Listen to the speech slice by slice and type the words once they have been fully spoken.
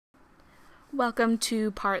Welcome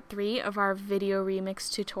to part 3 of our video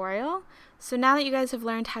remix tutorial. So now that you guys have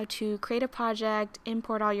learned how to create a project,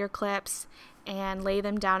 import all your clips, and lay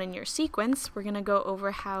them down in your sequence, we're going to go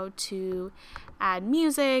over how to add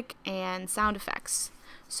music and sound effects.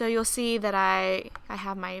 So you'll see that I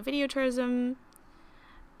have my video tourism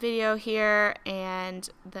video here and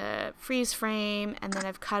the freeze frame, and then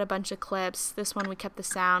I've cut a bunch of clips. This one we kept the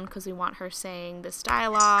sound because we want her saying this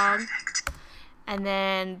dialogue. And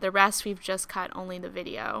then the rest we've just cut only the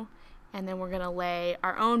video, and then we're going to lay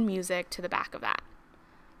our own music to the back of that.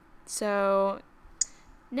 So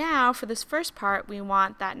now for this first part, we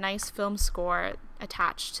want that nice film score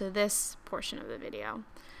attached to this portion of the video.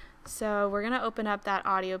 So we're going to open up that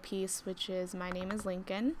audio piece, which is My Name is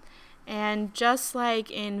Lincoln, and just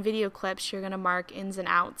like in video clips, you're going to mark ins and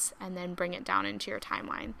outs and then bring it down into your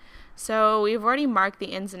timeline. So we've already marked the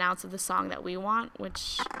ins and outs of the song that we want,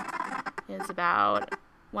 which is about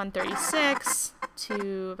 136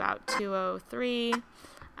 to about 203.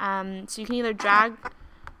 So you can either drag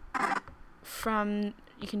from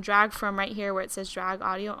right here where it says drag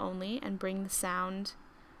audio only and bring the sound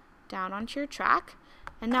down onto your track.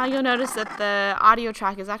 And now you'll notice that the audio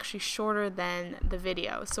track is actually shorter than the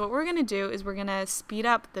video. So what we're going to do is we're going to speed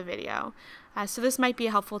up the video. So this might be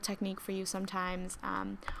a helpful technique for you sometimes.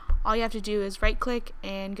 All you have to do is right click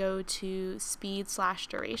and go to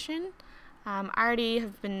speed/duration. I already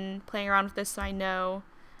have been playing around with this, so I know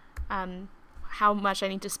how much I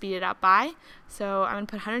need to speed it up by. So I'm going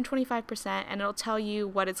to put 125%, and it'll tell you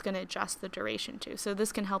what it's going to adjust the duration to. So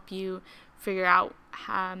this can help you figure out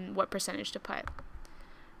what percentage to put.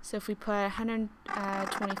 So if we put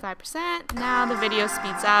 125%, now the video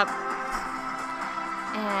speeds up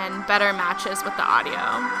and better matches with the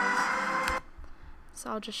audio. So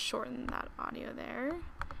I'll just shorten that audio there,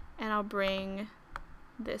 and I'll bring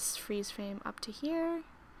this freeze frame up to here.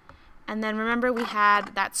 And then remember we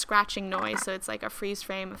had that scratching noise, so it's like a freeze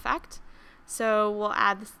frame effect. So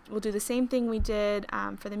we'll do the same thing we did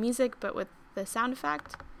for the music, but with the sound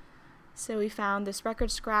effect. So we found this record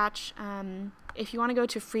scratch. If you want to go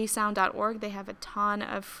to freesound.org, they have a ton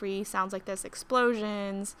of free sounds like this,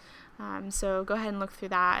 explosions. So go ahead and look through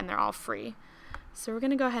that, and they're all free. So we're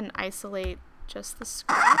going to go ahead and isolate just the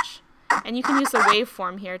scratch. And you can use the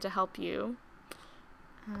waveform here to help you.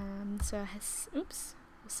 We'll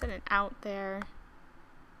set an out there,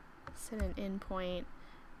 set an in point,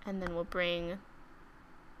 and then we'll bring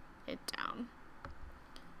it down.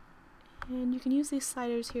 And you can use these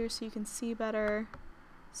sliders here so you can see better.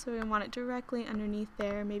 So we want it directly underneath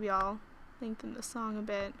there. Maybe I'll lengthen the song a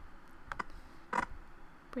bit.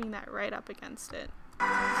 Bring that right up against it.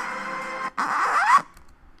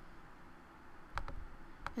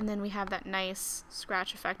 And then we have that nice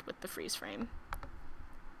scratch effect with the freeze frame.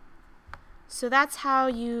 So that's how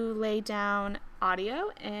you lay down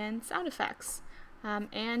audio and sound effects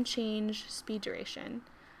and change speed duration.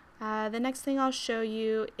 The next thing I'll show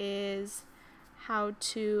you is how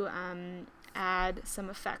to add some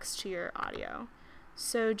effects to your audio.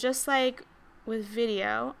 So just like with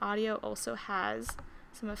video, audio also has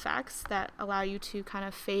some effects that allow you to kind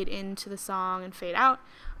of fade into the song and fade out.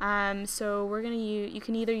 So we're going to you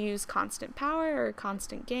can either use constant power or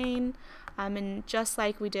constant gain. And just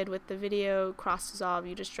like we did with the video cross dissolve,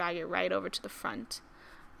 you just drag it right over to the front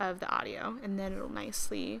of the audio, and then it'll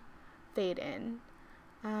nicely fade in.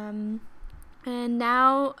 And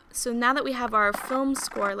now that we have our film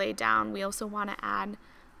score laid down, we also want to add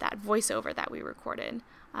that voiceover that we recorded.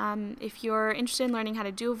 If you're interested in learning how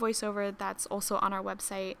to do a voiceover, that's also on our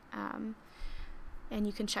website, and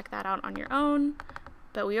you can check that out on your own.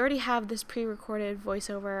 But we already have this pre-recorded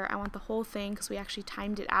voiceover. I want the whole thing because we actually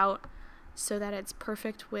timed it out so that it's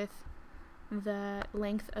perfect with the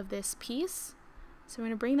length of this piece. So we're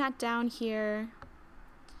going to bring that down here,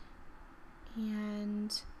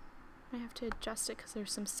 and I have to adjust it because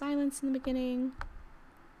there's some silence in the beginning.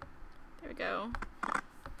 There we go.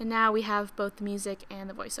 And now we have both the music and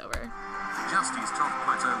the voiceover. Just east of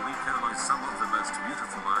Puerto Rico lies some of the most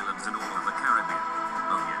beautiful islands in all of the Caribbean.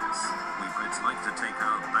 Oh yes, we Brits like to take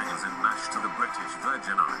our bangers and mash to the British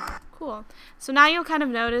Virgin Islands. Cool. So now you'll kind of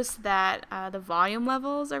notice that the volume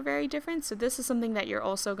levels are very different. So this is something that you're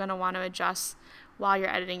also going to want to adjust while you're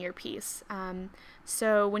editing your piece.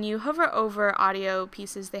 So when you hover over audio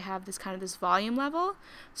pieces, they have this volume level.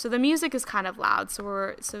 So the music is kind of loud.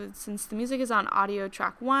 So since the music is on audio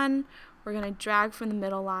track 1, we're going to drag from the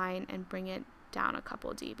middle line and bring it down a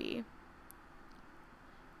couple dB.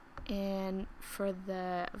 And for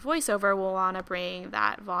the voiceover, we'll want to bring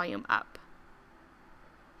that volume up.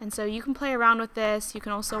 And so you can play around with this. You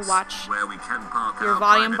can also watch where we can park your our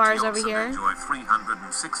volume private bars yachts over here. and enjoy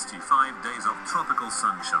 365 days of tropical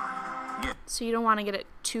sunshine. Yeah. So you don't want to get it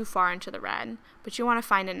too far into the red, but you want to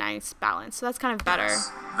find a nice balance. So that's kind of better.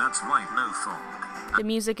 Yes, that's right, no fog. The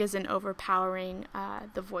music isn't overpowering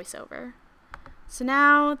the voiceover. So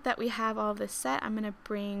now that we have all of this set, I'm going to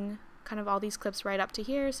bring kind of all these clips right up to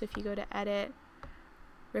here. So if you go to edit,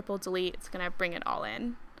 ripple, delete, it's going to bring it all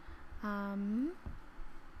in.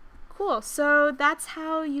 Cool. So that's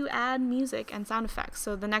how you add music and sound effects.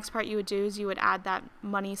 So the next part you would do is you would add that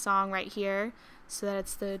money song right here so that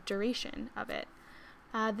it's the duration of it.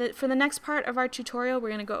 For the next part of our tutorial, we're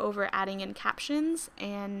going to go over adding in captions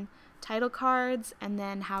and title cards and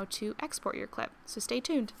then how to export your clip. So stay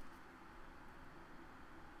tuned.